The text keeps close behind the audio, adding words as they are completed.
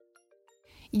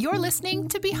You're listening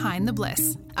to Behind the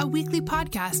Bliss, a weekly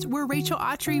podcast where Rachel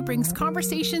Autry brings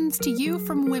conversations to you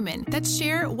from women that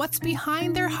share what's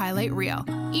behind their highlight reel.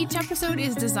 Each episode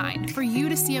is designed for you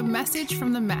to see a message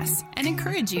from the mess and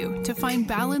encourage you to find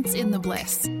balance in the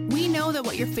bliss. We know that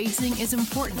what you're facing is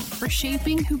important for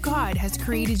shaping who God has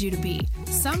created you to be.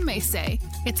 Some may say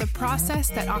it's a process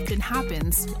that often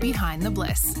happens behind the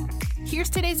bliss. Here's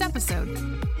today's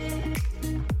episode.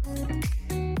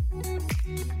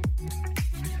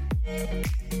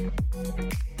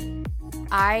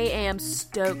 I am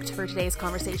stoked for today's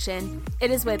conversation.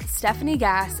 It is with Stephanie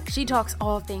Gass. She talks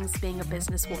all things being a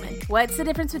businesswoman. What's the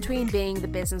difference between being the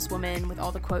businesswoman with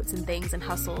all the quotes and things and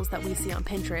hustles that we see on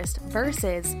Pinterest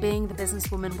versus being the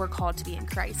businesswoman we're called to be in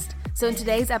Christ? So in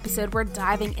today's episode, we're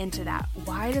diving into that.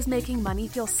 Why does making money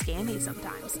feel scammy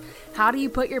sometimes? How do you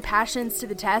put your passions to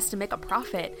the test and make a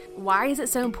profit? Why is it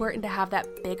so important to have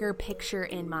that bigger picture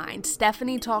in mind?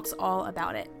 Stephanie talks all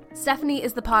about it. Stephanie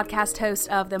is the podcast host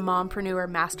of the Mompreneur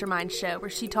Mastermind Show, where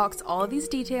she talks all of these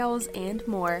details and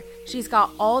more. She's got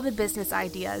all the business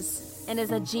ideas and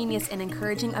is a genius in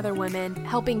encouraging other women,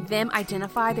 helping them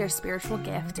identify their spiritual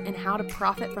gift and how to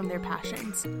profit from their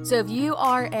passions. So if you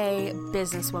are a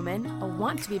businesswoman, or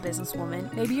want to be a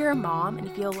businesswoman, maybe you're a mom and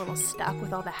you feel a little stuck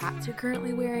with all the hats you're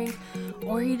currently wearing,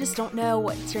 or you just don't know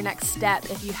what's your next step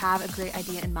if you have a great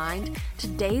idea in mind,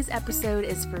 today's episode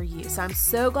is for you. So I'm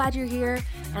so glad you're here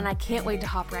and I can't wait to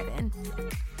hop right in.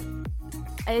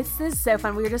 This is so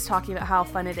fun. We were just talking about how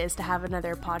fun it is to have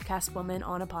another podcast woman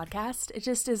on a podcast. It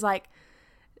just is like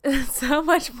so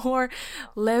much more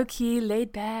low-key,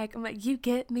 laid back. I'm like, you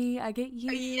get me, I get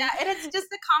you. Yeah, and it's just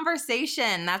a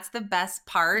conversation. That's the best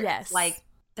part. Yes. Like,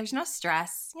 there's no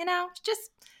stress, just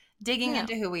digging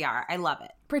into who we are. I love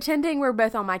it. Pretending we're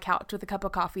both on my couch with a cup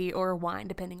of coffee or wine,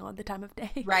 depending on the time of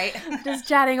day. Right. Just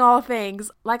chatting all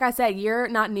things. Like I said, you're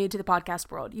not new to the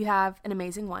podcast world. You have an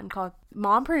amazing one called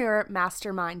Mompreneur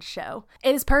Mastermind Show.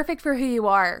 It is perfect for who you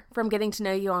are from getting to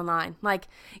know you online. Like,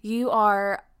 you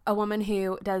are a woman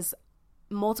who does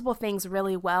multiple things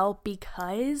really well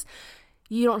because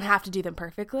you don't have to do them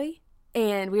perfectly.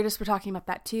 And we were talking about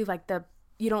that too. Like,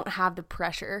 you don't have the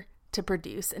pressure to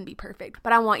produce and be perfect.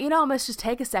 But I want you to almost just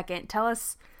take a second, tell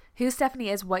us who Stephanie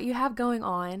is, what you have going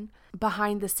on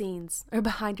behind the scenes or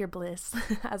behind your bliss,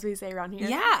 as we say around here.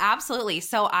 Yeah, absolutely.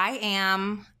 So I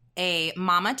am a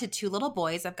mama to two little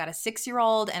boys. I've got a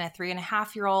 6-year-old and a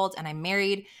 3.5-year-old, and I'm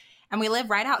married. And we live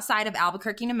right outside of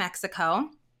Albuquerque, New Mexico.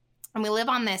 And we live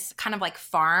on this kind of like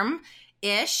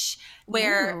farm-ish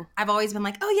where Ooh. I've always been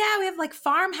like, oh yeah, we have like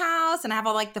farmhouse, and I have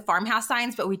all like the farmhouse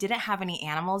signs, but we didn't have any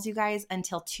animals, you guys,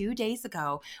 until 2 days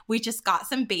ago. We just got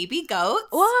some baby goats.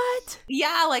 What?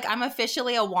 Yeah, like I'm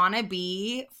officially a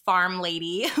wannabe farm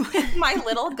lady with my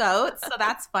little goats, so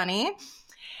that's funny.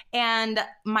 And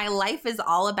my life is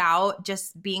all about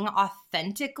just being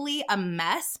authentically a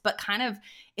mess, but kind of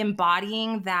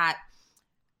embodying that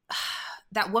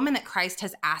woman that Christ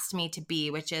has asked me to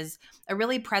be, which is a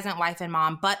really present wife and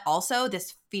mom, but also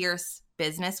this fierce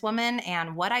businesswoman.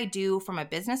 And what I do from a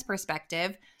business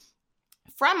perspective,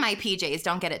 from my PJs,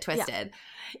 don't get it twisted,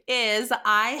 is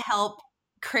I help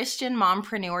Christian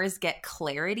mompreneurs get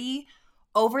clarity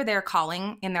over their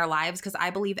calling in their lives, because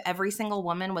I believe every single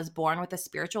woman was born with a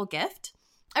spiritual gift,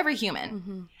 every human.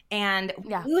 Mm-hmm. And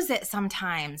we lose it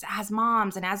sometimes as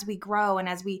moms, and as we grow and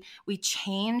as we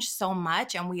change so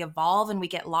much and we evolve and we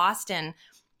get lost in,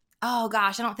 oh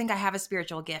gosh, I don't think I have a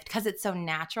spiritual gift, because it's so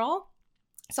natural.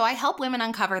 So I help women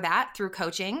uncover that through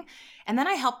coaching, and then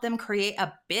I help them create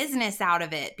a business out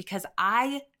of it, because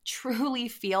I truly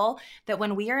feel that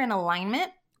when we are in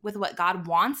alignment with what God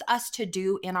wants us to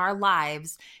do in our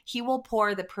lives, He will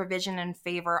pour the provision and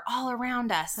favor all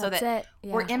around us. So that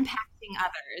we're impacting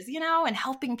others, and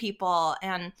helping people.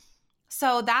 And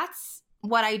so that's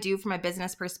what I do from a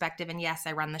business perspective. And yes,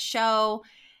 I run the show,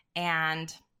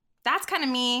 and that's kind of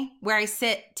me where I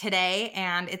sit today.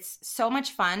 And it's so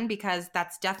much fun, because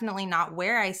that's definitely not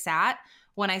where I sat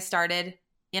when I started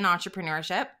in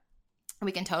entrepreneurship.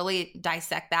 We can totally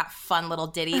dissect that fun little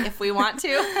ditty if we want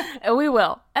to. We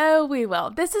will. Oh, we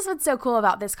will. This is what's so cool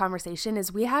about this conversation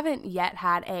is we haven't yet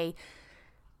had a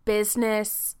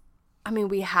business. I mean,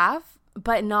 we have,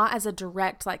 but not as a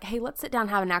direct, like, hey, let's sit down and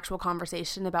have an actual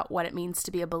conversation about what it means to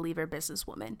be a believer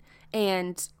businesswoman.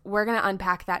 And we're going to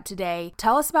unpack that today.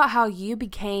 Tell us about how you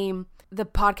became the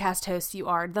podcast host you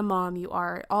are, the mom you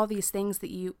are, all these things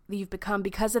that you've become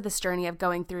because of this journey of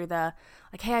going through the,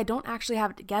 like, hey, I don't actually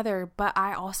have it together, but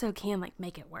I also can, like,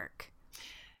 make it work.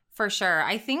 For sure.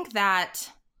 I think that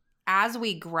as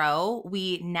we grow,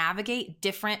 we navigate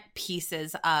different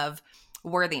pieces of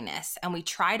worthiness, and we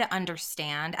try to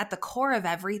understand at the core of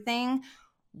everything,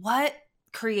 what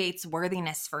creates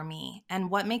worthiness for me and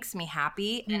what makes me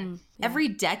happy. And every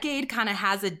decade kind of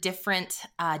has a different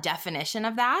definition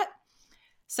of that.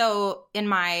 So in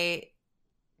my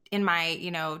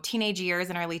teenage years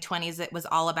and early 20s, it was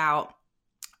all about,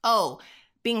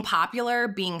 being popular,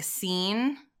 being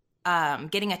seen,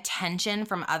 getting attention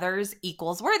from others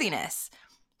equals worthiness.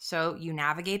 So you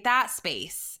navigate that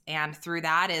space. And through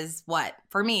that is what,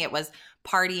 for me, it was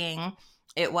partying.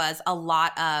 It was a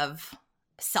lot of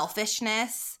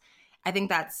selfishness. I think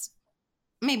that's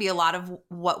maybe a lot of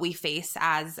what we face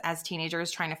as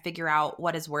teenagers, trying to figure out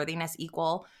what is worthiness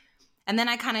equal. And then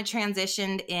I kind of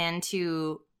transitioned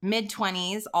into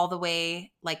mid-20s all the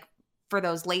way, like for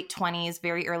those late 20s,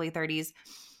 very early 30s.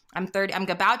 I'm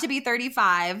about to be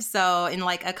 35. So in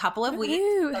like a couple of weeks,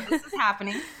 so this is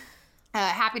happening.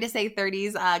 Happy to say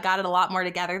 30s, got it a lot more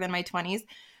together than my 20s.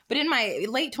 But in my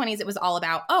late 20s, it was all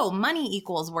about, money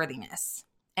equals worthiness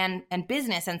and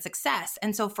business and success.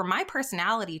 And so for my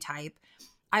personality type,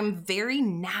 I'm very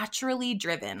naturally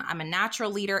driven. I'm a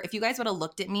natural leader. If you guys would have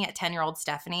looked at me at 10-year-old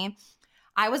Stephanie,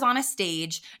 I was on a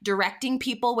stage directing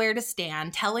people where to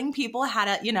stand, telling people how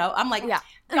to, I'm like,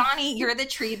 Johnny, you're the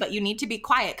tree, but you need to be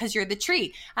quiet because you're the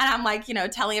tree. And I'm like,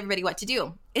 telling everybody what to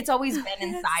do. It's always been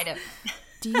inside of me.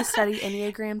 Do you study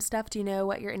Enneagram stuff? Do you know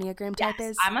what your Enneagram type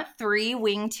is? I'm a 3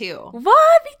 wing 2.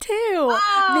 What? Me too.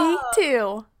 Me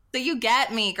too. So you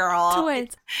get me, girl.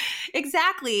 Twins.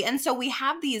 Exactly. And so we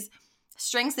have these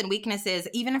strengths and weaknesses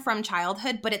even from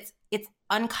childhood, but it's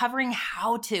uncovering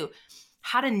how to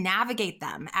navigate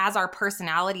them as our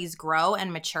personalities grow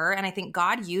and mature. And I think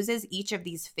God uses each of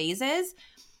these phases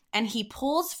and he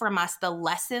pulls from us the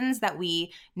lessons that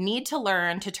we need to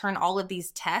learn to turn all of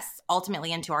these tests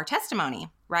ultimately into our testimony,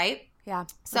 right? Yeah.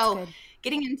 So good.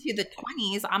 Getting into the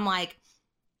 20s, I'm like,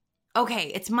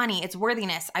 okay, it's money, it's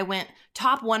worthiness. I went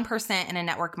top 1% in a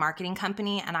network marketing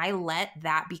company and I let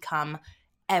that become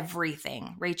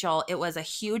everything. Rachel, it was a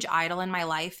huge idol in my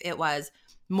life. It was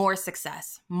more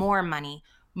success, more money,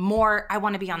 more I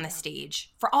want to be on the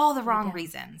stage for all the wrong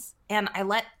reasons. And I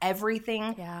let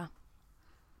everything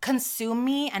consume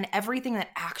me and everything that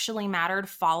actually mattered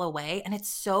fall away. And it's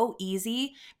so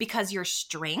easy because your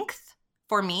strength,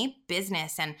 for me,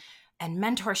 business and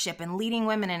mentorship and leading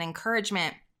women and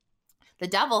encouragement, the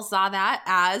devil saw that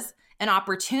as an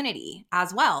opportunity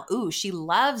as well. Ooh, she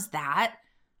loves that.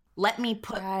 Let me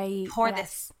pour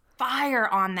this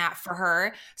fire on that for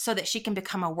her so that she can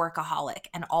become a workaholic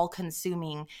and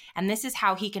all-consuming. And this is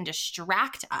how he can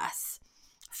distract us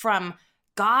from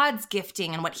God's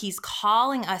gifting and what he's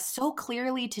calling us so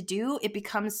clearly to do. It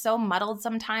becomes so muddled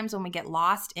sometimes when we get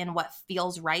lost in what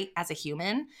feels right as a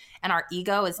human and our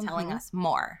ego is telling us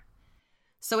more.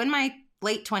 So in my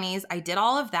late 20s, I did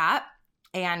all of that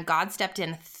and God stepped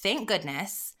in, thank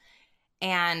goodness,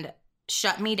 and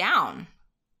shut me down.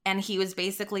 And he was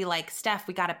basically like, Steph,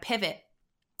 we got to pivot.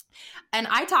 And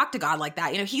I talk to God like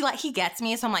that. He gets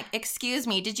me. So I'm like, excuse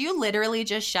me, did you literally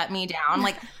just shut me down?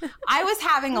 Like I was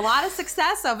having a lot of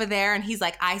success over there. And he's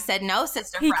like, I said no,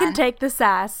 sister friend. He can take the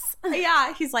sass.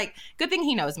 Yeah. He's like, good thing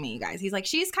he knows me, you guys. He's like,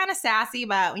 she's kind of sassy,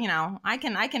 but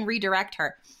I can redirect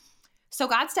her. So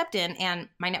God stepped in and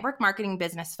my network marketing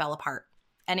business fell apart.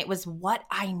 And it was what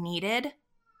I needed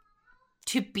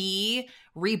to be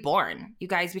reborn, you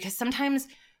guys, because sometimes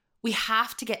we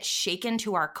have to get shaken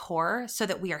to our core so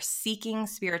that we are seeking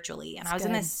spiritually. And I was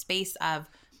in this space of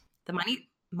the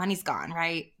money's gone,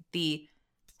 right? The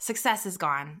success is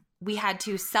gone. We had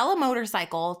to sell a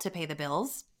motorcycle to pay the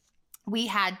bills. We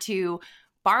had to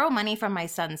borrow money from my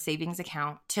son's savings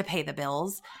account to pay the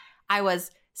bills. I was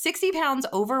 60 pounds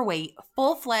overweight,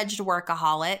 full-fledged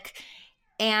workaholic.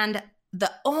 And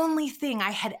the only thing I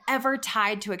had ever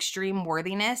tied to extreme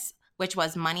worthiness, which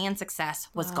was money and success,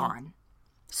 was gone.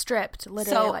 Stripped,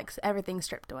 literally, like everything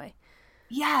stripped away.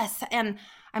 Yes. And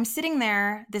I'm sitting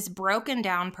there, this broken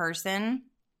down person,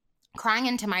 crying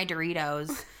into my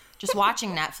Doritos, just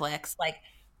watching Netflix, like,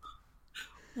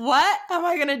 what am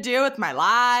I going to do with my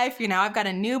life? I've got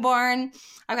a newborn,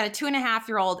 I've got a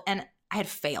 2.5-year-old, and I had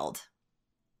failed,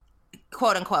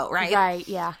 quote unquote, right? Right,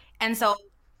 yeah. And so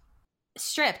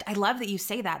stripped, I love that you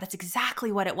say that. That's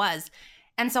exactly what it was.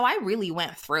 And so I really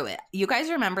went through it. You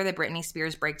guys remember the Britney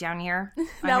Spears breakdown year?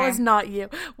 That was not you.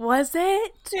 Was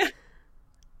it?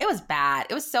 It was bad.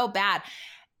 It was so bad.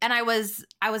 And I was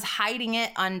hiding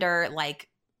it under like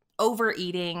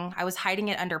overeating. I was hiding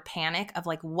it under panic of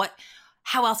like,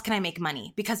 how else can I make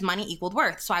money? Because money equaled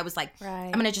worth. So I was like,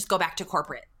 I'm going to just go back to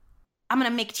corporate. I'm going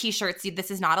to make t-shirts.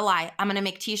 This is not a lie. I'm going to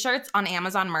make t-shirts on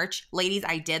Amazon merch. Ladies,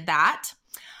 I did that.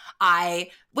 I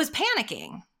was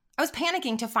panicking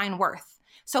to find worth.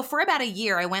 So for about a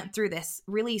year, I went through this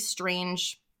really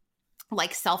strange,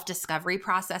 like, self-discovery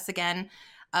process again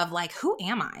of like, who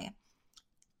am I?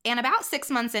 And about 6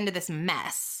 months into this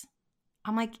mess,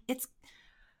 I'm like, it's,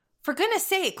 for goodness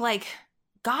sake, like,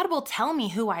 God will tell me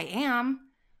who I am.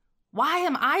 Why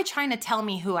am I trying to tell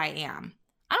me who I am?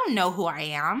 I don't know who I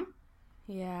am.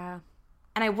 Yeah.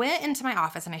 And I went into my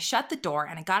office and I shut the door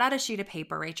and I got out a sheet of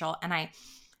paper, Rachel, and I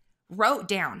wrote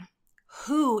down,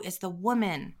 who is the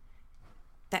woman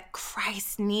that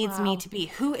Christ needs me to be?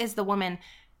 Who is the woman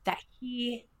that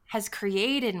he has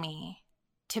created me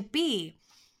to be?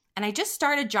 And I just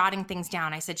started jotting things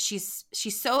down. I said, she's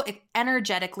so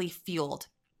energetically fueled.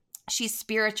 She's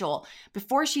spiritual.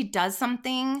 Before she does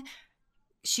something,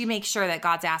 she makes sure that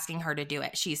God's asking her to do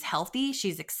it. She's healthy.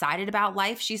 She's excited about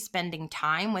life. She's spending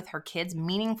time with her kids,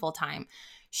 meaningful time.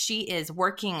 She is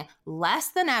working less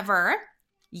than ever,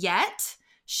 yet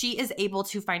she is able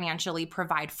to financially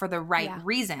provide for the right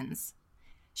reasons.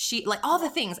 She, like, all the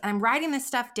things. And I'm writing this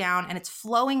stuff down and it's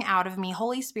flowing out of me.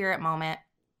 Holy Spirit moment.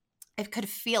 I could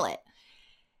feel it.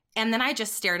 And then I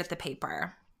just stared at the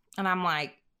paper and I'm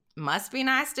like, must be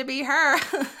nice to be her.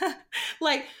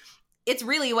 Like, it's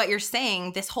really what you're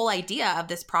saying. This whole idea of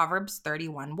this Proverbs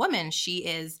 31 woman, she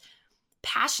is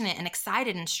passionate and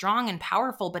excited and strong and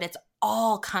powerful, but it's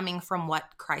all coming from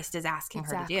what Christ is asking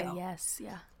her to do. Yes.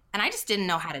 Yeah. And I just didn't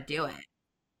know how to do it.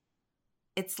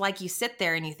 It's like you sit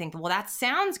there and you think, well, that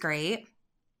sounds great,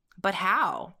 but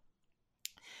how?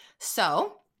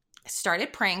 So I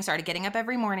started praying, started getting up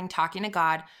every morning, talking to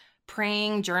God,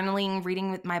 praying, journaling,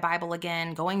 reading my Bible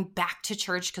again, going back to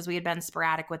church because we had been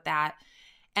sporadic with that.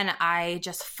 And I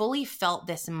just fully felt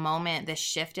this moment, this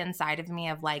shift inside of me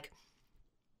of like,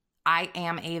 I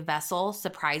am a vessel.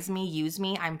 Surprise me, use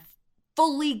me. I'm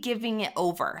fully giving it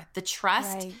over. The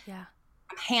trust,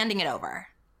 I'm handing it over.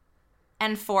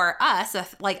 And for us,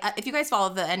 like, if you guys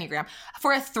follow the Enneagram,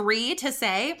 for a 3 to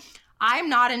say, I'm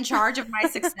not in charge of my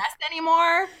success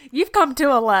anymore. You've come to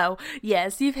a low.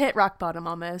 Yes, you've hit rock bottom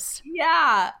almost.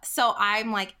 Yeah. So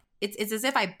I'm like, it's as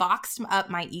if I boxed up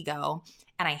my ego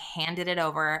and I handed it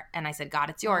over and I said,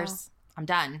 God, it's yours. I'm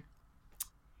done.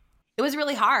 It was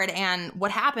really hard. And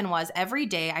what happened was every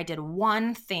day I did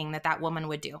one thing that woman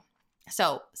would do.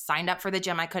 So signed up for the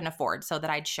gym I couldn't afford so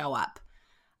that I'd show up.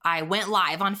 I went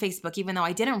live on Facebook, even though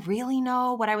I didn't really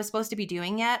know what I was supposed to be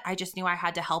doing yet. I just knew I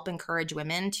had to help encourage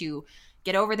women to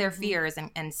get over their fears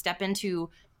and step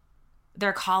into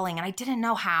their calling. And I didn't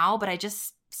know how, but I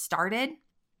just started.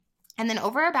 And then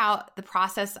over about the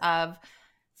process of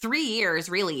 3 years,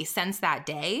 really, since that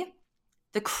day,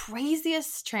 the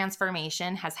craziest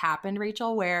transformation has happened,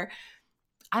 Rachel, where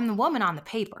I'm the woman on the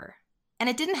paper. And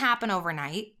it didn't happen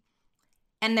overnight.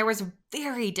 And there was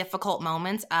very difficult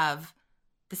moments of,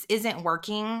 this isn't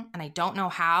working and I don't know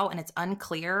how and it's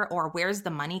unclear, or where's the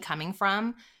money coming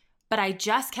from? But I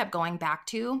just kept going back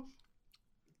to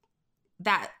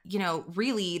that,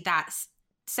 really that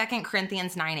 2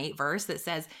 Corinthians 9:8 verse that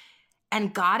says,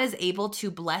 and God is able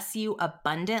to bless you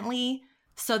abundantly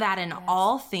so that in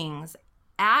all things,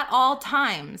 at all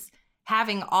times,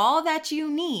 having all that you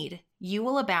need, you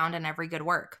will abound in every good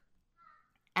work.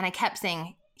 And I kept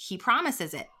saying, he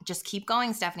promises it. Just keep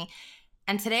going, Stephanie.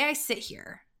 And today I sit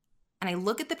here and I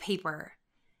look at the paper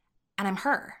and I'm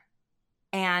her.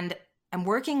 And I'm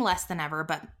working less than ever,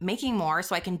 but making more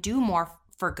so I can do more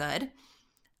for good.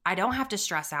 I don't have to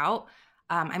stress out.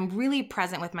 I'm really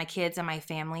present with my kids and my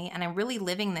family, and I'm really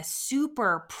living this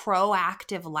super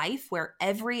proactive life where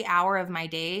every hour of my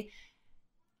day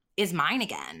is mine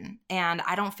again. And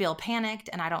I don't feel panicked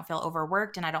and I don't feel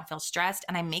overworked and I don't feel stressed.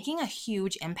 And I'm making a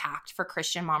huge impact for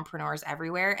Christian mompreneurs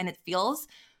everywhere. And it feels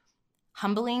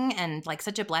humbling and like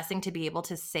such a blessing to be able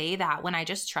to say that when I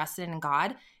just trusted in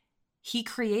God, he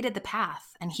created the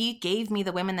path and he gave me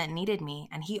the women that needed me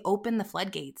and he opened the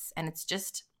floodgates. And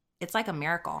it's like a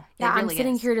miracle. Yeah, really I'm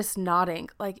sitting here just nodding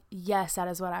like, yes, that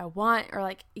is what I want. Or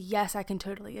like, yes, I can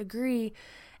totally agree.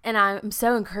 And I'm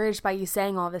so encouraged by you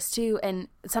saying all this too. And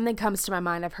something comes to my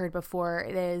mind I've heard before.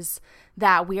 It is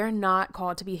that we are not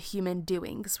called to be human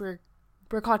doings. We're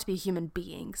called to be human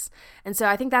beings. And so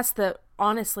I think that's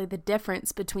honestly the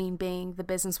difference between being the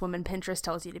businesswoman Pinterest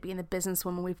tells you to be and the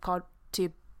businesswoman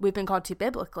we've been called to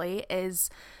biblically is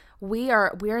we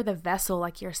are the vessel,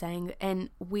 like you're saying, and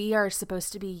we are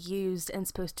supposed to be used and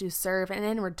supposed to serve. And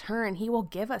in return, he will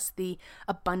give us the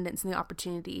abundance and the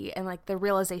opportunity and like the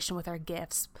realization with our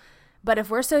gifts. But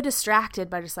if we're so distracted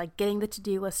by just like getting the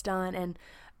to-do list done and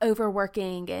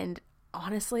overworking, and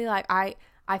honestly, like I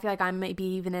I feel like I'm maybe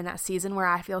even in that season where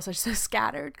I feel so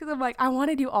scattered because I'm like, I want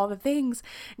to do all the things.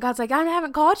 And God's like, I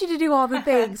haven't called you to do all the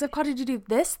things. I've called you to do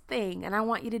this thing, and I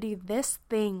want you to do this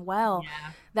thing well.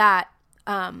 Yeah. That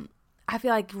I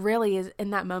feel like really is in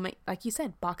that moment, like you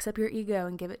said, box up your ego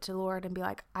and give it to the Lord and be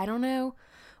like, I don't know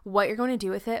what you're going to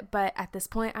do with it, but at this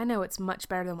point, I know it's much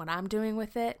better than what I'm doing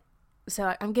with it.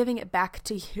 So I'm giving it back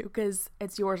to you because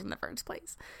it's yours in the first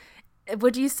place.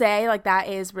 Would you say like that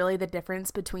is really the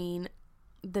difference between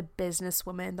the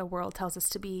businesswoman the world tells us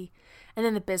to be and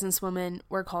then the businesswoman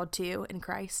we're called to in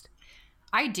Christ?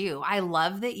 I do. I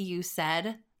love that you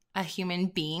said a human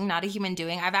being, not a human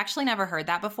doing. I've actually never heard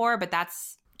that before, but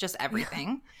that's just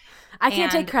everything. I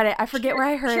can't take credit. I forget where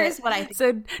I heard it. What I think.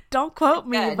 So don't quote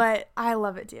me, but I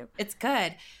love it too. It's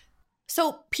good.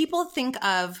 So people think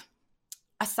of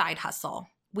a side hustle.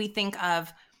 We think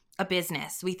of a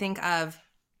business. We think of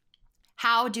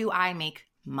how do I make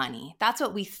money? That's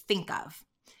what we think of.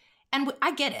 And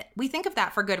I get it. We think of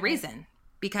that for good reason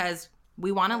because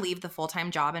we want to leave the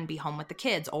full-time job and be home with the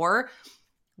kids, or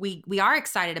we are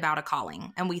excited about a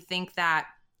calling and we think that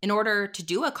in order to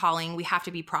do a calling, we have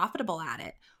to be profitable at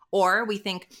it. Or we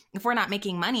think if we're not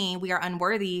making money, we are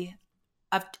unworthy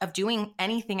of doing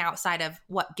anything outside of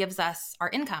what gives us our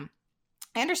income.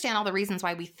 I understand all the reasons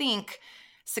why we think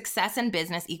success in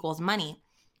business equals money,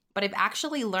 but I've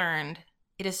actually learned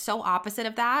it is so opposite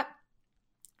of that.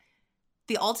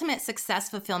 The ultimate success,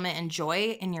 fulfillment, and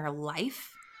joy in your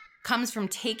life comes from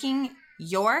taking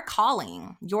your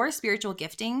calling, your spiritual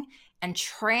gifting, and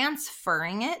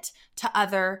transferring it to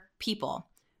other people.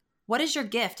 What is your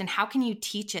gift and how can you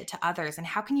teach it to others? And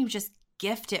how can you just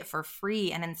gift it for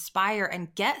free and inspire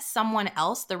and get someone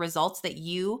else the results that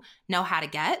you know how to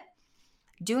get?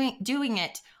 Doing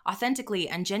it authentically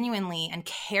and genuinely and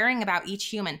caring about each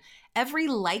human. Every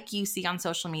like you see on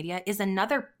social media is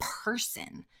another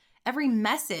person. Every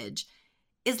message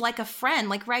is like a friend.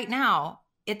 Like right now,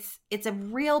 it's a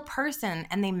real person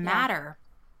and they matter.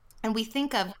 And we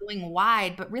think of going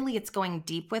wide, but really it's going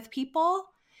deep with people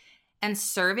and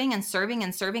serving and serving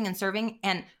and serving and serving.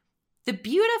 And the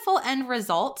beautiful end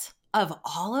result of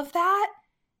all of that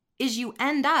is you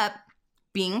end up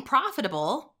being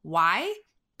profitable. Why?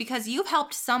 Because you've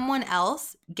helped someone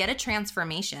else get a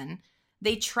transformation.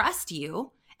 They trust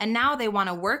you, and now they want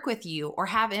to work with you or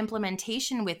have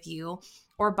implementation with you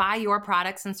or buy your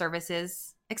products and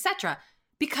services, etc.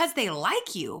 Because they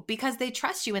like you, because they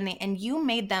trust you, and you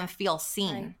made them feel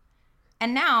seen. Right.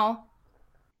 And now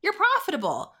you're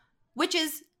profitable, which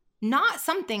is not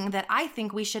something that I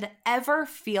think we should ever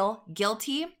feel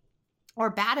guilty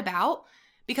or bad about,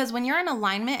 because when you're in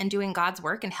alignment and doing God's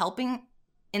work and helping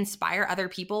inspire other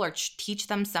people or teach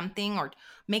them something or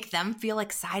make them feel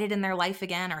excited in their life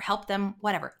again or help them,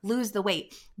 whatever, lose the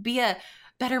weight, be a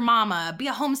better mama, be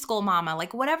a homeschool mama,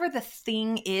 like whatever the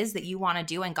thing is that you want to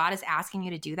do and God is asking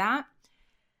you to do that,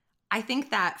 I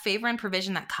think that favor and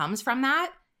provision that comes from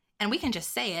that, and we can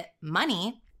just say it,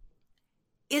 money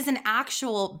is an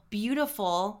actual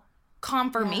beautiful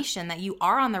confirmation that you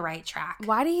are on the right track.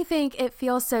 Why do you think it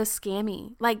feels so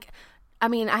scammy? Like, I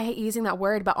mean, I hate using that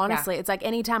word, but honestly, it's like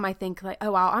anytime I think like,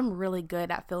 oh, wow, I'm really good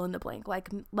at fill in the blank. Like,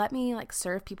 let me like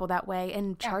serve people that way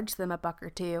and charge them $1 or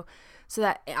 $2 so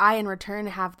that I, in return,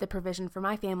 have the provision for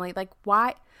my family. Like,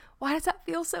 why does that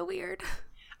feel so weird?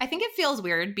 I think it feels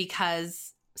weird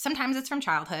because sometimes it's from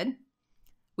childhood.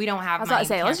 We don't have money. I was about to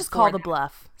say, let's just call the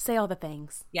bluff. Say all the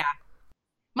things. Yeah.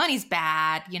 Money's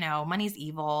bad, money's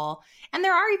evil. And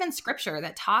there are even scripture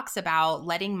that talks about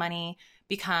letting money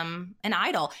become an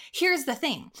idol. Here's the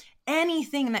thing.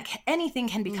 Anything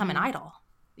can become an idol.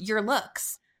 Your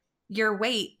looks, your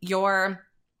weight, your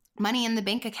money in the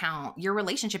bank account, your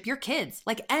relationship, your kids,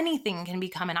 like anything can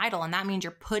become an idol. And that means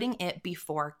you're putting it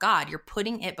before God. You're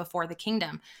putting it before the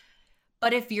kingdom.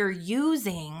 But if you're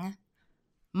using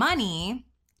money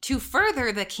to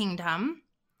further the kingdom,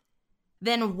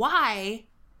 then why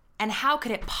and how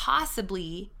could it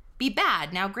possibly be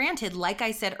bad? Now, granted, like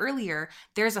I said earlier,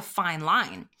 there's a fine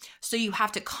line. So you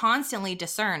have to constantly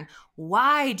discern,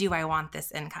 why do I want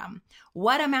this income?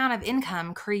 What amount of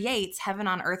income creates heaven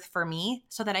on earth for me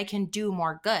so that I can do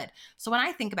more good? So when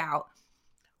I think about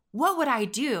what would I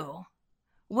do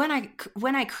when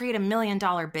I create $1 million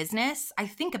business, I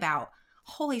think about,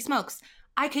 holy smokes,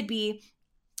 I could be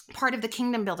part of the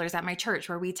kingdom builders at my church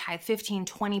where we tithe 15,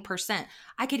 20%.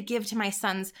 I could give to my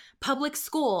son's public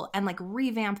school and like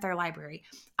revamp their library.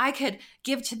 I could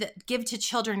give to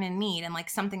children in need, and like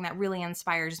something that really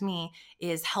inspires me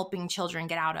is helping children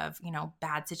get out of,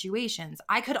 bad situations.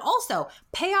 I could also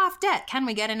pay off debt. Can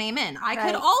we get an amen? I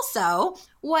could also,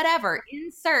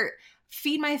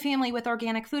 feed my family with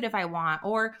organic food if I want,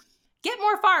 or Get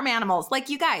more farm animals. Like,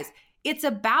 you guys, it's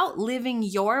about living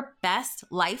your best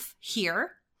life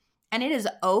here. And it is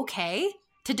okay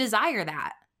to desire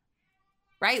that,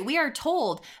 right? We are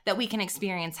told that we can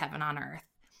experience heaven on earth.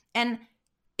 And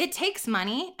it takes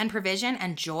money and provision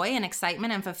and joy and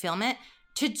excitement and fulfillment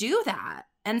to do that.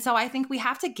 And so I think we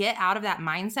have to get out of that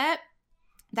mindset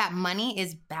that money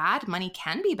is bad. Money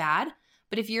can be bad.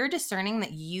 But if you're discerning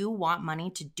that you want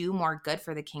money to do more good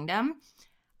for the kingdom,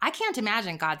 I can't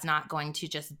imagine God's not going to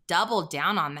just double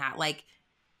down on that. Like,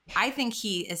 I think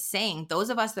he is saying those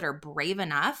of us that are brave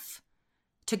enough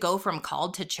to go from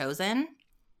called to chosen,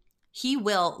 he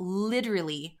will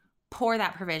literally pour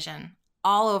that provision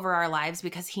all over our lives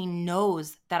because he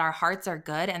knows that our hearts are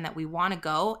good and that we want to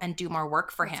go and do more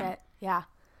work for him. It. Yeah.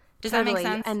 Does totally.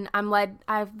 that make sense? And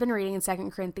I've been reading in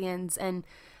 2 Corinthians, and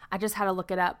I just had to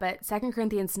look it up, but 2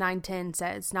 Corinthians 9:10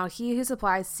 says, "Now he who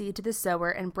supplies seed to the sower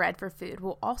and bread for food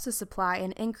will also supply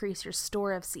and increase your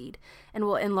store of seed and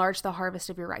will enlarge the harvest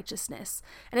of your righteousness."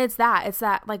 And it's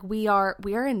that like we are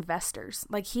investors.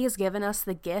 Like, he has given us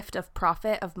the gift of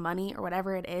profit, of money, or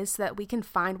whatever it is, so that we can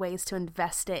find ways to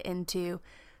invest it into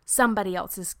somebody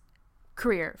else's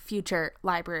career, future,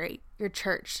 library, your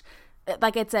church.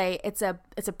 Like, it's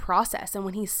a process. And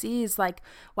when he sees, like,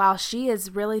 wow, she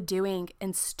is really doing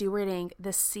and stewarding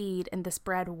this seed and this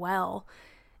bread well,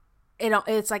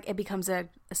 it's like it becomes a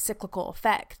cyclical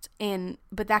effect.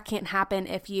 But that can't happen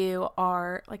if you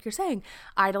are, like you're saying,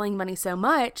 idling money so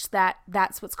much that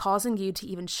that's what's causing you to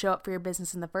even show up for your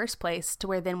business in the first place, to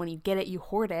where then when you get it, you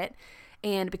hoard it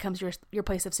and it becomes your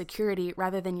place of security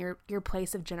rather than your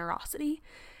place of generosity.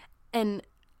 And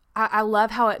I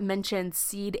love how it mentions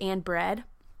seed and bread.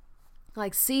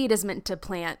 Like, seed is meant to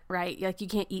plant, right? Like, you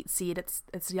can't eat seed. It's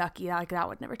yucky. Like, that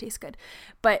would never taste good.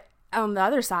 But on the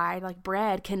other side, like,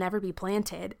 bread can never be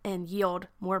planted and yield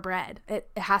more bread.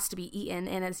 It has to be eaten,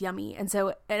 and it's yummy. And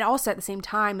so it also at the same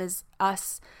time is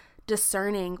us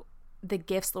discerning the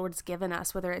gifts the Lord's given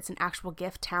us, whether it's an actual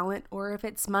gift, talent, or if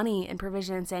it's money and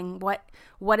provision, and saying, what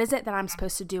is it that I'm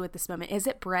supposed to do at this moment? Is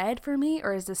it bread for me,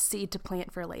 or is this seed to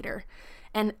plant for later?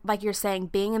 And like you're saying,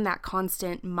 being in that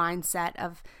constant mindset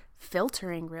of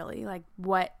filtering, really, like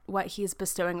what he's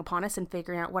bestowing upon us and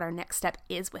figuring out what our next step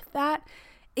is with that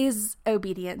is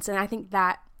obedience. And I think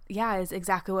that, is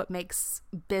exactly what makes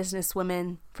business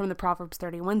women from the Proverbs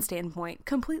 31 standpoint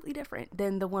completely different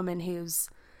than the woman who's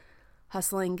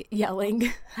hustling,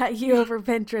 yelling at you over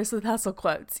Pinterest with hustle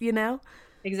quotes, you know?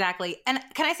 Exactly. And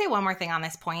can I say one more thing on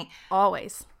this point?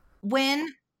 Always. When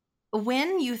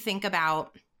you think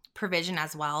about provision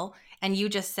as well, and you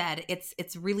just said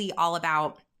it's really all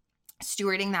about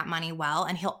stewarding that money well,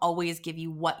 and he'll always give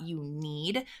you what you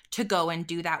need to go and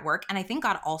do that work. And I think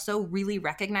God also really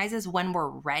recognizes when we're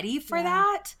ready for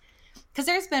that, because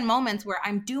there's been moments where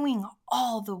I'm doing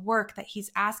all the work that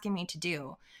he's asking me to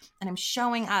do, and I'm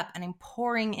showing up and I'm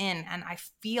pouring in, and I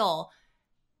feel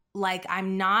like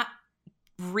I'm not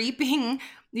reaping,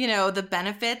 the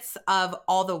benefits of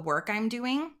all the work I'm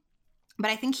doing. But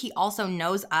I think he also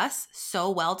knows us so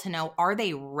well to know, are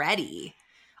they ready?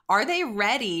 Are they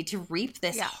ready to reap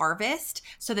this harvest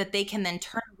so that they can then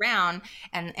turn around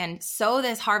and sow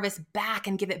this harvest back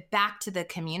and give it back to the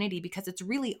community? Because it's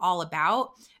really all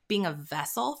about being a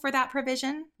vessel for that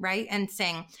provision, right? And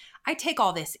saying, I take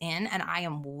all this in and I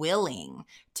am willing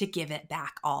to give it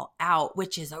back all out,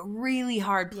 which is a really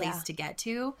hard place to get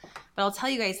to. But I'll tell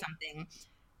you guys something.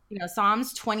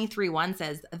 Psalms 23:1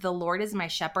 says, "The Lord is my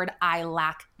shepherd. I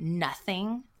lack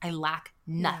nothing. I lack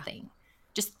nothing." Yeah.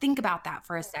 Just think about that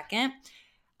for a second.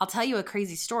 I'll tell you a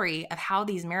crazy story of how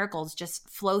these miracles just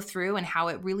flow through and how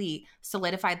it really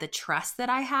solidified the trust that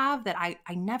I have, that I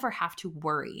never have to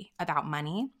worry about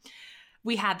money.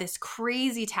 We had this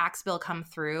crazy tax bill come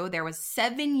through. There was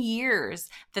 7 years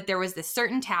that there was this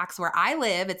certain tax where I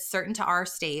live. It's certain to our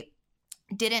state.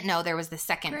 Didn't know there was the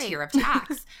second tier of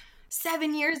tax.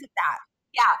 7 years of that.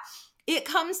 Yeah. It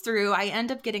comes through. I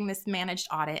end up getting this managed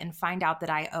audit and find out that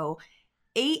I owe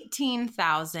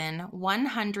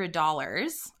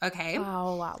 $18,100. Okay.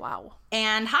 Wow.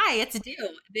 And hi, it's due.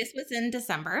 This was in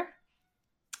December.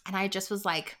 And I just was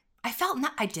like,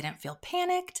 I didn't feel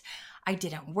panicked. I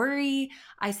didn't worry.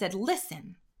 I said,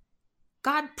 listen,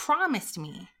 God promised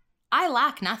me I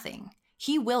lack nothing.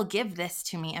 He will give this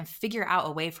to me and figure out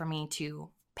a way for me to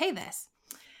pay this.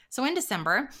 So in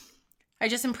December, I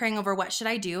just am praying over what should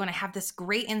I do. And I have this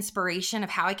great inspiration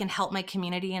of how I can help my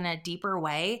community in a deeper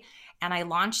way. And I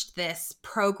launched this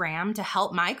program to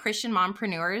help my Christian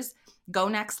mompreneurs go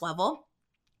next level.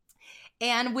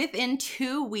 And within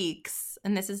 2 weeks,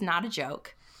 and this is not a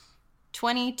joke,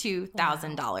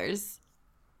 $22,000.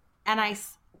 Wow.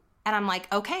 And I'm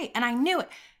like, okay. And I knew it.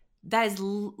 That is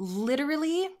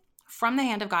literally from the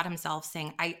hand of God himself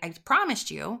saying, I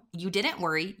promised you, you didn't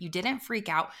worry, you didn't freak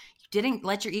out, you didn't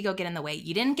let your ego get in the way,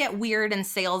 you didn't get weird and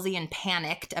salesy and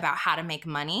panicked about how to make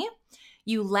money.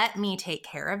 You let me take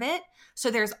care of it. So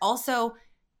there's also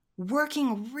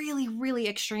working really, really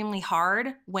extremely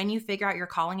hard when you figure out your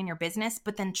calling in your business,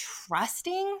 but then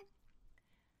trusting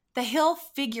that he'll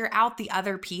figure out the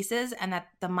other pieces and that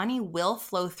the money will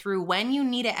flow through when you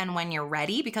need it and when you're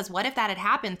ready. Because what if that had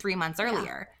happened 3 months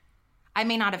earlier? Yeah. I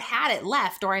may not have had it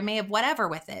left, or I may have whatever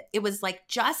with it. It was like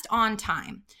just on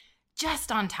time.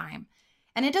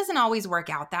 And it doesn't always work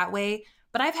out that way,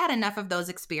 but I've had enough of those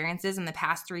experiences in the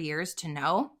past 3 years to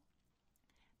know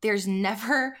there's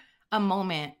never a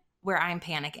moment where I'm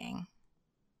panicking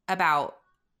about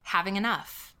having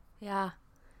enough. Yeah.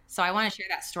 So I want to share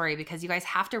that story because you guys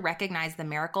have to recognize the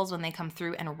miracles when they come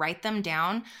through and write them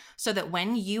down so that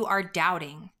when you are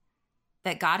doubting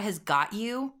that God has got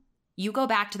you, you go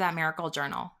back to that miracle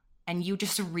journal and you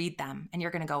just read them and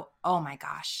you're going to go, oh my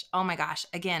gosh,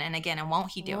 again and again. And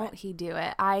won't he do it? Won't he do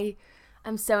it?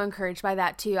 I'm so encouraged by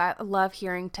that too. I love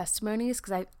hearing testimonies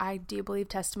because I do believe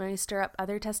testimonies stir up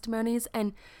other testimonies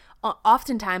and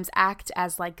oftentimes act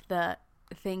as like the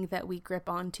thing that we grip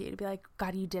onto to be like,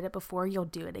 God, you did it before, you'll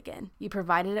do it again. You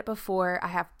provided it before. I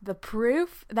have the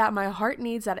proof that my heart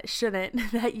needs that it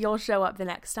shouldn't, that you'll show up the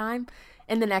next time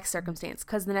in the next circumstance,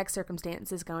 because the next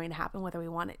circumstance is going to happen whether we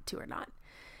want it to or not.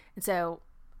 And so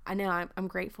I know I'm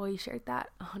grateful you shared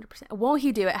that 100%. Won't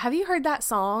he do it? Have you heard that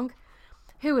song?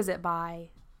 Who is it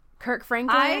by? Kirk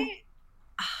Franklin?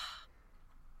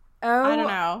 I don't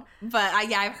know. But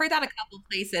I've heard that a couple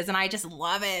places and I just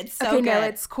love it. It's so okay, good. No,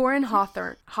 it's Corin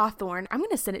Hawthorne. I'm going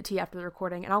to send it to you after the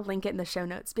recording and I'll link it in the show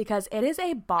notes because it is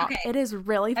a bop. Okay. It is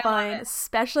really fun,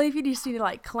 especially if you just need to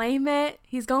like claim it.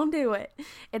 He's going to do it.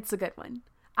 It's a good one.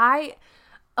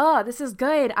 This is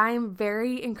good. I'm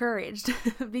very encouraged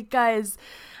because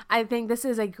I think this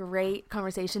is a great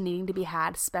conversation needing to be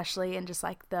had, especially in just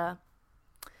like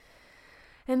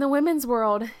in the women's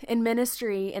world in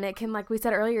ministry. And it can, like we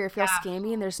said earlier, feel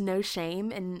scammy and there's no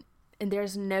shame and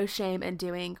there's no shame in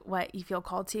doing what you feel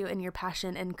called to and your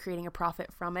passion and creating a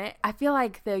profit from it. I feel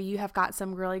like though you have got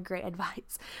some really great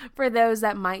advice for those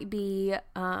that might be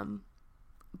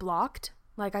blocked.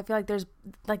 Like, I feel like there's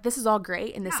like, this is all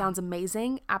great and this sounds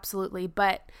amazing. Absolutely.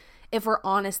 But if we're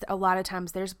honest, a lot of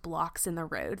times there's blocks in the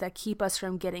road that keep us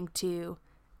from getting to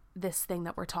this thing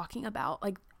that we're talking about.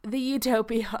 Like the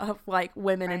utopia of like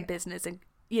women in business and,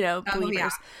 believers. Yeah.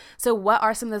 So what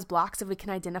are some of those blocks if we can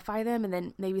identify them and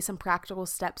then maybe some practical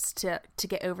steps to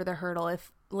get over the hurdle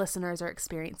if listeners are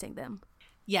experiencing them?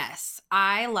 Yes.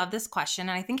 I love this question.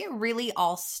 And I think it really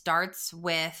all starts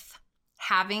with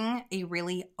having a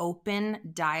really open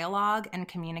dialogue and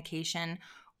communication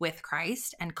with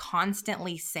Christ and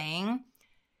constantly saying,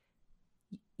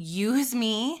 use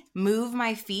me, move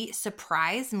my feet,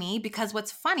 surprise me. Because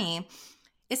what's funny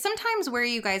is sometimes where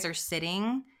you guys are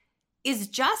sitting is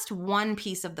just one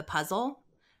piece of the puzzle.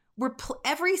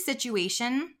 Every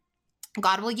situation,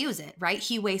 God will use it, right?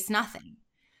 He wastes nothing.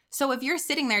 So if you're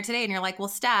sitting there today and you're like, well,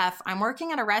 Steph, I'm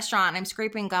working at a restaurant and I'm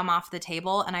scraping gum off the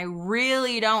table and I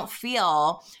really don't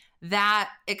feel that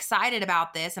excited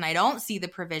about this and I don't see the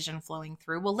provision flowing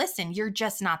through. Well, listen, you're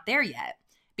just not there yet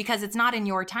because it's not in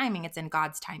your timing. It's in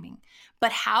God's timing.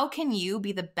 But how can you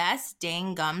be the best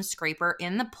dang gum scraper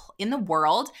in the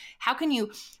world? How can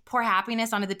you pour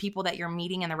happiness onto the people that you're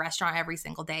meeting in the restaurant every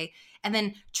single day and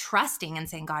then trusting and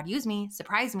saying, God, use me,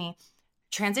 surprise me,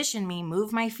 transition me,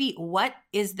 move my feet. What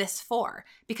is this for?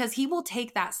 Because he will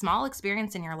take that small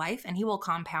experience in your life and he will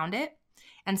compound it.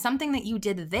 And something that you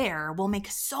did there will make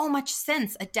so much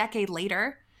sense a decade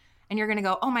later. And you're going to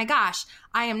go, oh my gosh,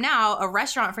 I am now a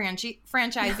restaurant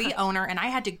franchisee owner. And I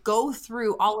had to go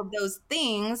through all of those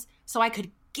things so I could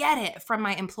get it from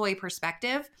my employee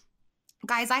perspective.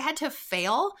 Guys, I had to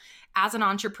fail as an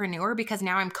entrepreneur because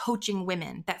now I'm coaching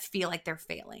women that feel like they're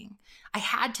failing. I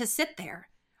had to sit there.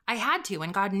 I had to.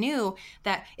 And God knew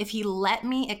that if he let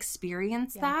me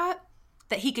experience that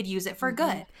he could use it for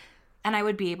good. And I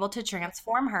would be able to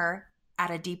transform her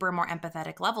at a deeper, more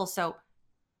empathetic level. So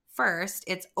first,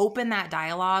 it's open that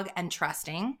dialogue and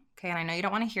trusting. Okay. And I know you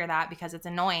don't want to hear that because it's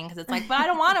annoying because it's like, but I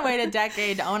don't want to wait a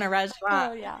decade to own a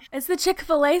restaurant. Oh, yeah. It's the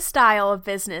Chick-fil-A style of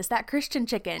business, that Christian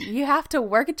chicken. You have to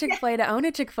work at Chick-fil-A to own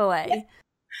a Chick-fil-A.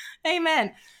 Yeah.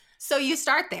 Amen. So you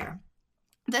start there.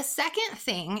 The second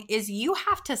thing is you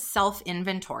have to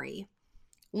self-inventory.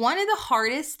 One of the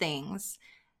hardest things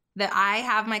that I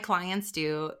have my clients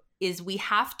do is we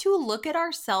have to look at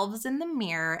ourselves in the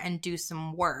mirror and do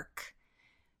some work.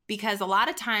 Because a lot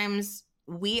of times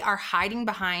we are hiding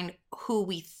behind who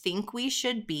we think we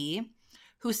should be,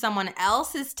 who someone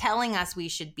else is telling us we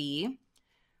should be.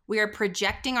 We are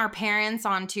projecting our parents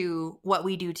onto what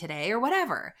we do today or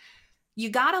whatever. You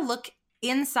got to look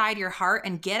inside your heart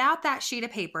and get out that sheet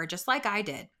of paper, just like I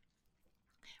did.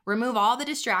 Remove all the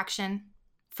distraction.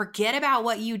 Forget about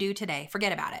what you do today.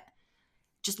 Forget about it.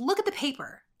 Just look at the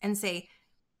paper and say,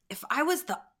 if I was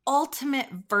the ultimate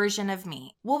version of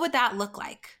me, what would that look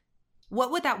like?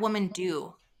 What would that woman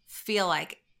do, feel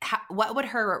like? What would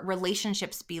her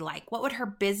relationships be like? What would her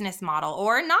business model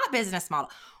or not business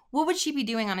model? What would she be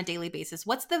doing on a daily basis?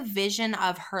 What's the vision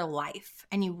of her life?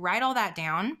 And you write all that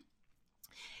down.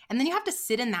 And then you have to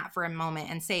sit in that for a moment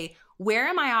and say, where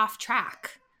am I off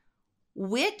track?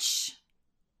 Which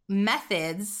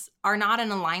methods are not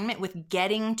in alignment with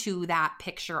getting to that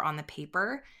picture on the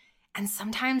paper? And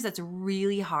sometimes it's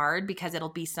really hard because it'll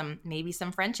be maybe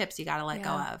some friendships you got to let go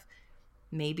of.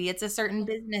 Maybe it's a certain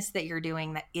business that you're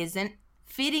doing that isn't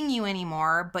fitting you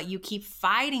anymore, but you keep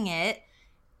fighting it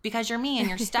because you're me and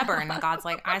you're stubborn. And God's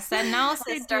like, I said no,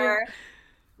 sister.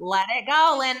 Let it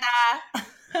go,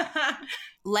 Linda.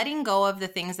 Letting go of the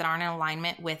things that aren't in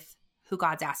alignment with who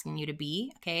God's asking you to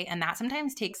be, okay? And that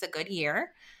sometimes takes a good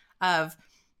year of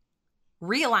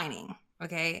realigning,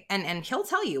 okay? And he'll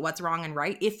tell you what's wrong and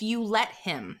right if you let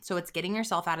him. So it's getting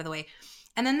yourself out of the way.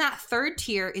 And then that third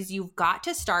tier is you've got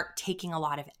to start taking a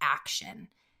lot of action.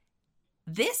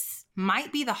 This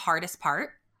might be the hardest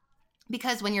part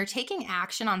because when you're taking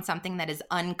action on something that is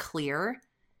unclear,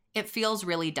 it feels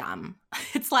really dumb.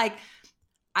 It's like,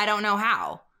 I don't know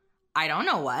how. I don't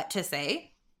know what to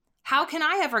say. How can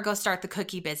I ever go start the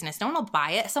cookie business? No one will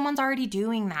buy it. Someone's already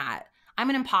doing that. I'm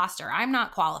an imposter. I'm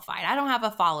not qualified. I don't have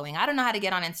a following. I don't know how to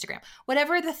get on Instagram.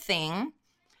 Whatever the thing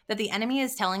that the enemy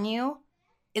is telling you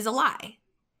is a lie.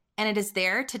 And it is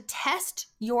there to test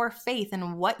your faith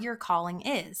in what your calling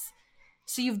is.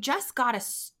 So you've just got to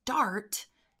start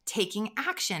taking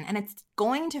action. And it's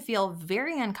going to feel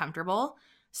very uncomfortable,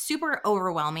 super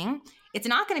overwhelming. It's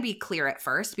not going to be clear at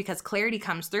first because clarity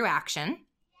comes through action.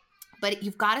 But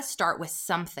you've got to start with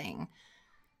something.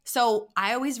 So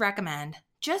I always recommend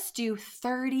just do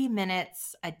 30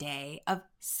 minutes a day of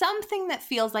something that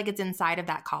feels like it's inside of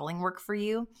that calling work for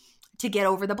you to get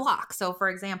over the block. So for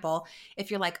example, if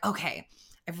you're like, okay,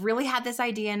 I've really had this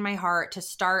idea in my heart to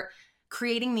start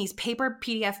creating these paper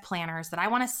PDF planners that I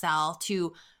want to sell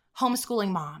to homeschooling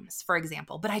moms, for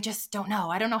example, but I just don't know.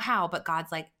 I don't know how, but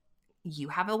God's like, you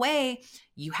have a way,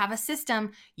 you have a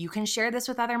system, you can share this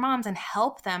with other moms and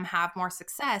help them have more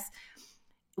success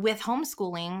with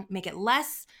homeschooling, make it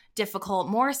less difficult,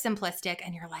 more simplistic.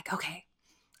 And you're like, okay,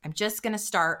 I'm just going to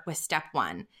start with step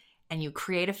 1. And you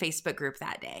create a Facebook group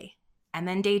that day. And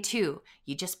then day 2,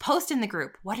 you just post in the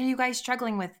group, what are you guys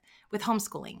struggling with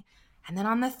homeschooling? And then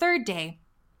on the 3rd day,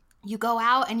 you go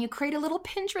out and you create a little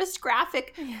Pinterest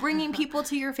graphic bringing people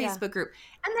to your Facebook group.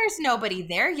 And there's nobody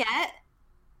there yet.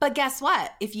 But guess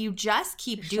what? If you just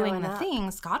keep doing the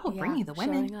things, God will bring you the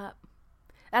women. Showing up.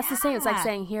 That's the same. It's like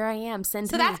saying, here I am, send me.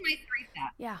 So that's my 3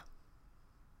 steps. Yeah.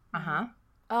 Uh-huh.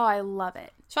 Oh, I love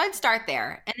it. So I'd start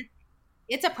there. And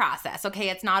it's a process, okay?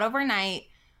 It's not overnight.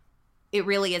 It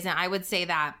really isn't. I would say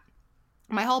that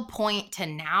my whole point to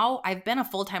now, I've been a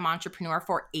full-time entrepreneur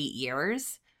for 8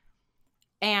 years.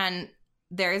 And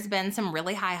there's been some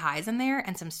really high highs in there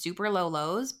and some super low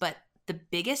lows. But the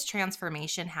biggest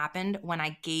transformation happened when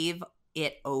I gave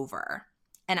it over.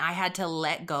 And I had to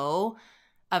let go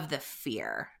of the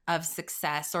fear of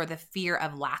success or the fear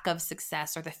of lack of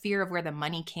success or the fear of where the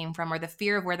money came from or the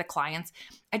fear of where the clients,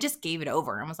 I just gave it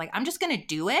over and was like, I'm just going to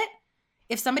do it.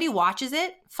 If somebody watches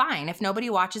it, fine. If nobody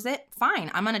watches it,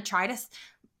 fine. I'm going to try to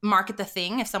market the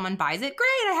thing. If someone buys it,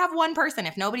 great. I have one person.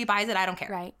 If nobody buys it, I don't care.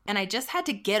 Right. And I just had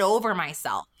to get over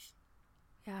myself.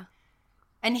 Yeah.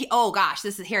 And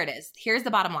here it is. Here's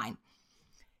the bottom line.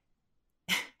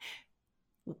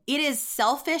 It is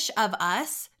selfish of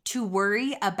us to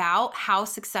worry about how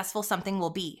successful something will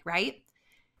be, right?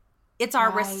 It's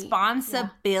our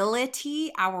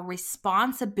responsibility,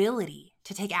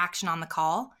 to take action on the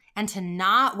call and to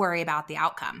not worry about the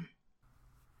outcome.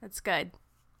 That's good.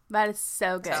 That is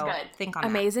so good. So good. Think on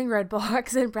amazing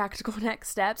roadblocks and practical next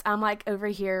steps. I'm like over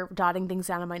here dotting things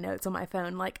down on my notes on my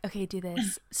phone. Like, okay, do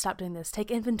this. Stop doing this.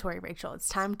 Take inventory, Rachel. It's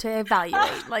time to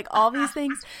evaluate. Like all these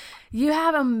things. You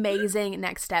have amazing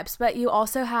next steps, but you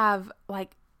also have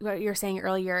like what you were saying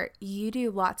earlier. You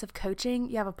do lots of coaching.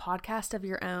 You have a podcast of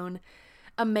your own.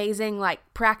 amazing like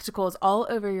practicals all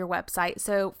over your website.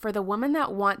 So for the woman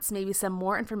that wants maybe some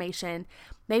more information,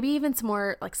 maybe even some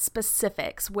more like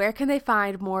specifics, where can they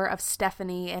find more of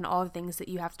Stephanie and all the things that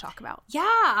you have to talk about? Yeah,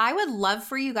 I would love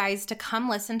for you guys to come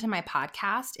listen to my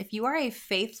podcast. If you are a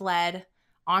faith-led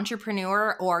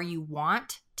entrepreneur or you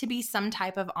want to be some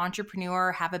type of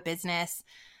entrepreneur, have a business,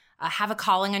 have a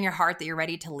calling on your heart that you're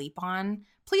ready to leap on,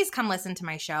 please come listen to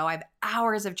my show. I have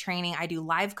hours of training. I do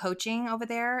live coaching over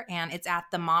there, and it's at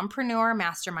the Mompreneur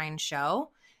Mastermind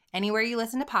Show, anywhere you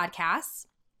listen to podcasts.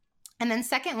 And then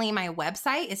secondly, my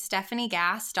website is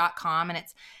stefaniegass.com, and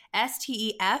it's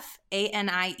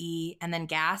STEFANIE, and then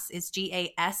gas is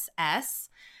GASS.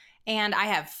 And I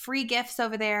have free gifts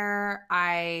over there.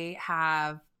 I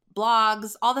have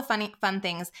blogs, all the fun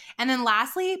things. And then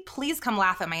lastly, please come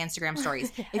laugh at my Instagram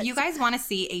stories. Yes. If you guys want to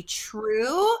see a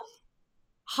true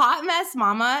hot mess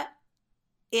mama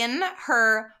in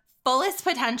her fullest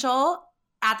potential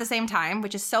at the same time,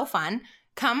 which is so fun,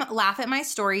 come laugh at my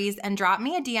stories and drop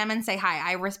me a DM and say hi.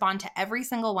 I respond to every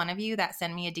single one of you that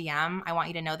send me a DM. I want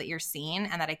you to know that you're seen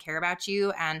and that I care about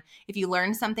you. And if you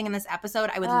learned something in this episode,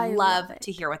 I would love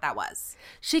to hear what that was.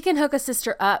 She can hook a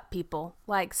sister up, people.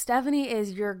 Like, Stephanie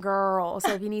is your girl.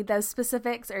 So if you need those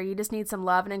specifics or you just need some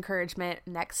love and encouragement,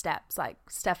 next steps, like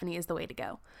Stephanie is the way to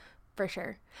go. For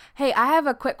sure. Hey, I have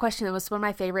a quick question that was one of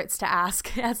my favorites to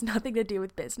ask. It has nothing to do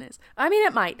with business. I mean,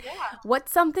 it might. Yeah.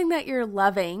 What's something that you're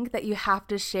loving that you have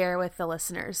to share with the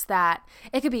listeners? That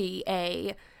it could be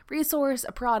a resource,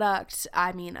 a product,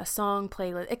 I mean, a song,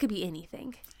 playlist. It could be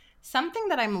anything. Something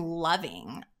that I'm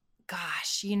loving.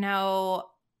 Gosh, you know,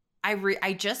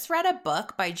 I just read a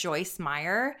book by Joyce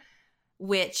Meyer,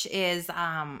 which is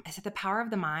it The Power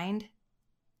of the Mind?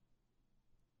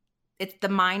 It's The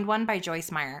Mind One by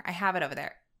Joyce Meyer. I have it over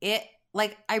there.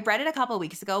 I read it a couple of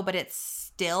weeks ago, but it's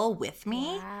still with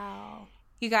me. Wow.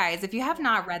 You guys, if you have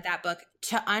not read that book,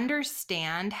 to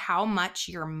understand how much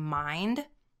your mind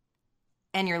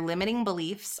and your limiting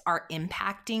beliefs are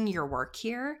impacting your work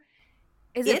here.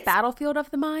 Is it Battlefield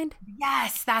of the Mind?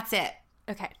 Yes, that's it.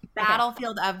 Okay.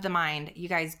 Battlefield of the Mind. You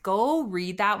guys go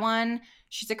read that one.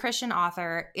 She's a Christian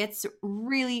author. It's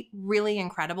really, really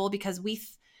incredible because we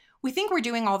think we're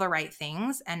doing all the right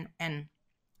things and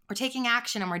we're taking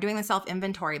action and we're doing the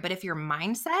self-inventory. But if your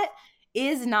mindset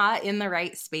is not in the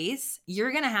right space,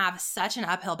 you're going to have such an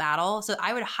uphill battle. So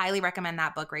I would highly recommend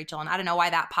that book, Rachel. And I don't know why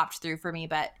that popped through for me,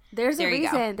 but there's a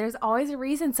reason. There's always a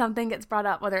reason something gets brought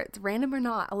up, whether it's random or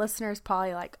not. A listener's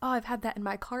probably like, oh, I've had that in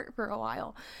my cart for a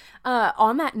while.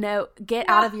 On that note, Get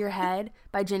Out of Your Head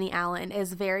by Jenny Allen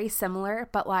is very similar,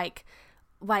 but like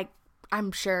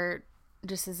I'm sure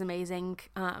just as amazing.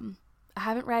 I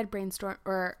haven't read Brainstorm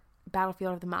or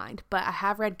Battlefield of the Mind, but I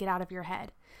have read Get Out of Your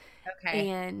Head. Okay.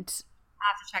 And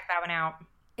I'll have to check that one out.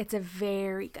 It's a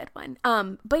very good one.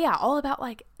 But yeah, all about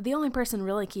like the only person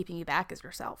really keeping you back is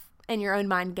yourself and your own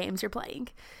mind games you're playing.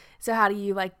 So how do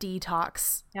you like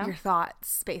detox your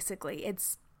thoughts, basically?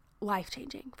 It's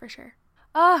life-changing for sure.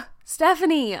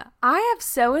 Stephanie, I have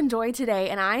so enjoyed today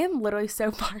and I am literally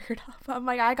so fired up. I'm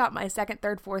like, I got my second,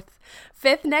 third, fourth,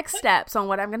 fifth next steps on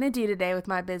what I'm going to do today with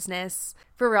my business.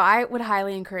 For real, I would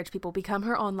highly encourage people, become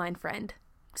her online friend.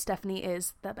 Stephanie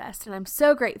is the best. And I'm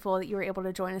so grateful that you were able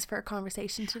to join us for a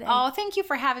conversation today. Oh, thank you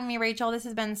for having me, Rachel. This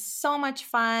has been so much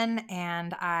fun.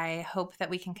 And I hope that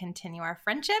we can continue our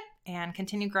friendship and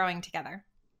continue growing together.